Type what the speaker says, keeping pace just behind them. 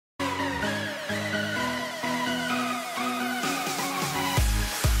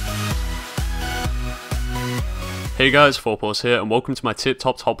Hey guys, 4Pause here, and welcome to my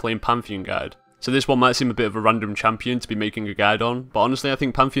top lane Pantheon guide. So this one might seem a bit of a random champion to be making a guide on, but honestly I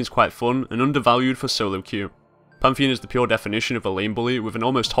think Pantheon's quite fun and undervalued for solo queue. Pantheon is the pure definition of a lane bully with an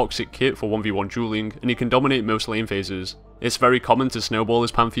almost toxic kit for 1v1 dueling, and he can dominate most lane phases. It's very common to snowball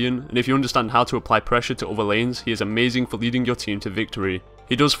as Pantheon, and if you understand how to apply pressure to other lanes, he is amazing for leading your team to victory.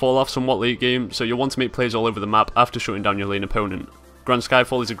 He does fall off somewhat late game, so you'll want to make plays all over the map after shutting down your lane opponent. Grand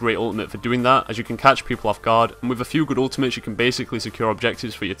Skyfall is a great ultimate for doing that, as you can catch people off guard, and with a few good ultimates you can basically secure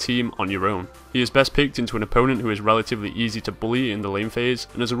objectives for your team on your own. He is best picked into an opponent who is relatively easy to bully in the lane phase,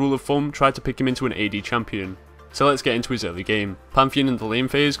 and as a rule of thumb, try to pick him into an AD champion. So let's get into his early game. Pantheon in the lane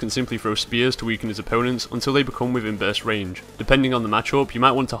phase can simply throw spears to weaken his opponents until they become within burst range. Depending on the matchup, you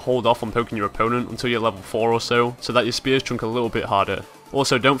might want to hold off on poking your opponent until you're level 4 or so that your spears chunk a little bit harder.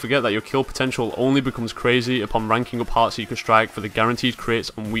 Also, don't forget that your kill potential only becomes crazy upon ranking up Heartseeker Strike for the guaranteed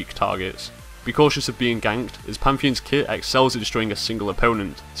crits on weak targets. Be cautious of being ganked, as Pantheon's kit excels at destroying a single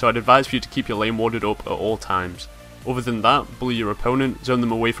opponent, so I'd advise for you to keep your lane warded up at all times. Other than that, bully your opponent, zone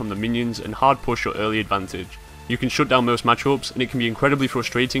them away from the minions, and hard push your early advantage. You can shut down most matchups, and it can be incredibly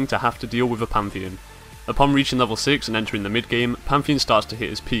frustrating to have to deal with a Pantheon. Upon reaching level 6 and entering the mid game, Pantheon starts to hit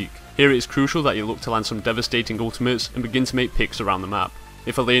his peak. Here it is crucial that you look to land some devastating ultimates and begin to make picks around the map.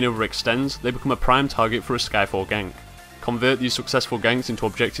 If a lane overextends, they become a prime target for a Skyfall gank. Convert these successful ganks into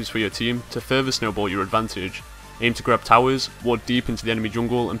objectives for your team to further snowball your advantage. Aim to grab towers, ward deep into the enemy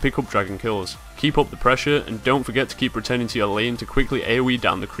jungle and pick up dragon kills. Keep up the pressure and don't forget to keep returning to your lane to quickly AoE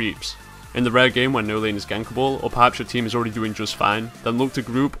down the creeps. In the rare game when no lane is gankable, or perhaps your team is already doing just fine, then look to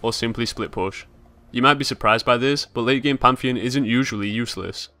group or simply split push. You might be surprised by this, but late game Pantheon isn't usually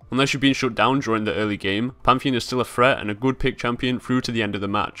useless. Unless you've been shut down during the early game, Pantheon is still a threat and a good pick champion through to the end of the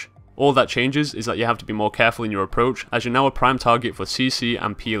match. All that changes is that you have to be more careful in your approach, as you're now a prime target for CC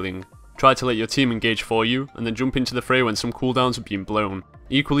and peeling. Try to let your team engage for you, and then jump into the fray when some cooldowns have been blown.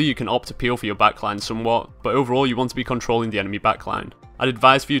 Equally, you can opt to peel for your backline somewhat, but overall you want to be controlling the enemy backline. I'd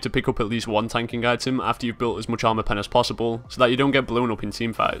advise for you to pick up at least one tanking item after you've built as much armor pen as possible, so that you don't get blown up in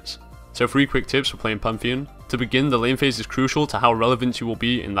teamfights. So 3 quick tips for playing Pantheon. To begin, the lane phase is crucial to how relevant you will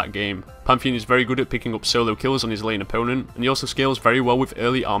be in that game. Pantheon is very good at picking up solo kills on his lane opponent, and he also scales very well with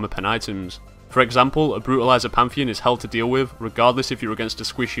early armor pen items. For example, a brutalizer Pantheon is hell to deal with, regardless if you're against a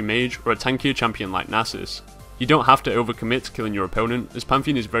squishy mage or a tankier champion like Nasus. You don't have to overcommit to killing your opponent, as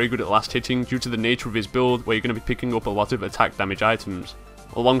Pantheon is very good at last hitting due to the nature of his build where you're going to be picking up a lot of attack damage items.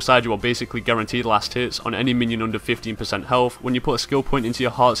 Alongside, you are basically guaranteed last hits on any minion under 15% health when you put a skill point into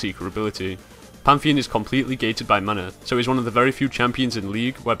your Heartseeker ability. Pantheon is completely gated by mana, so he's one of the very few champions in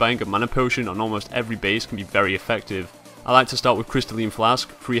League where buying a mana potion on almost every base can be very effective. I like to start with Crystalline Flask,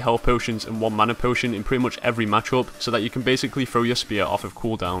 3 health potions and 1 mana potion in pretty much every matchup so that you can basically throw your spear off of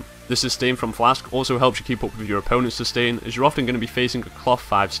cooldown. The sustain from Flask also helps you keep up with your opponent's sustain, as you're often going to be facing a cloth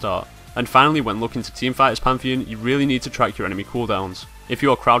 5 star. And finally, when looking to teamfight as Pantheon, you really need to track your enemy cooldowns. If you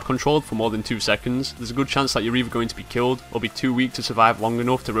are crowd controlled for more than 2 seconds, there's a good chance that you're either going to be killed or be too weak to survive long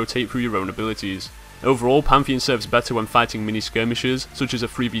enough to rotate through your own abilities. Overall, Pantheon serves better when fighting mini skirmishes, such as a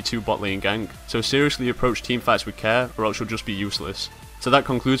 3v2 bot lane gank, so seriously approach teamfights with care or else you'll just be useless. So that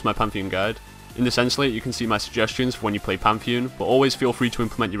concludes my Pantheon guide. In this end slate you can see my suggestions for when you play Pantheon, but always feel free to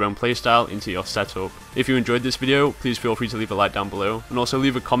implement your own playstyle into your setup. If you enjoyed this video, please feel free to leave a like down below, and also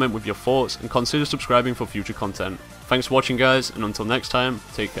leave a comment with your thoughts and consider subscribing for future content. Thanks for watching guys, and until next time,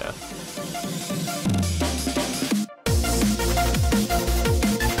 take care.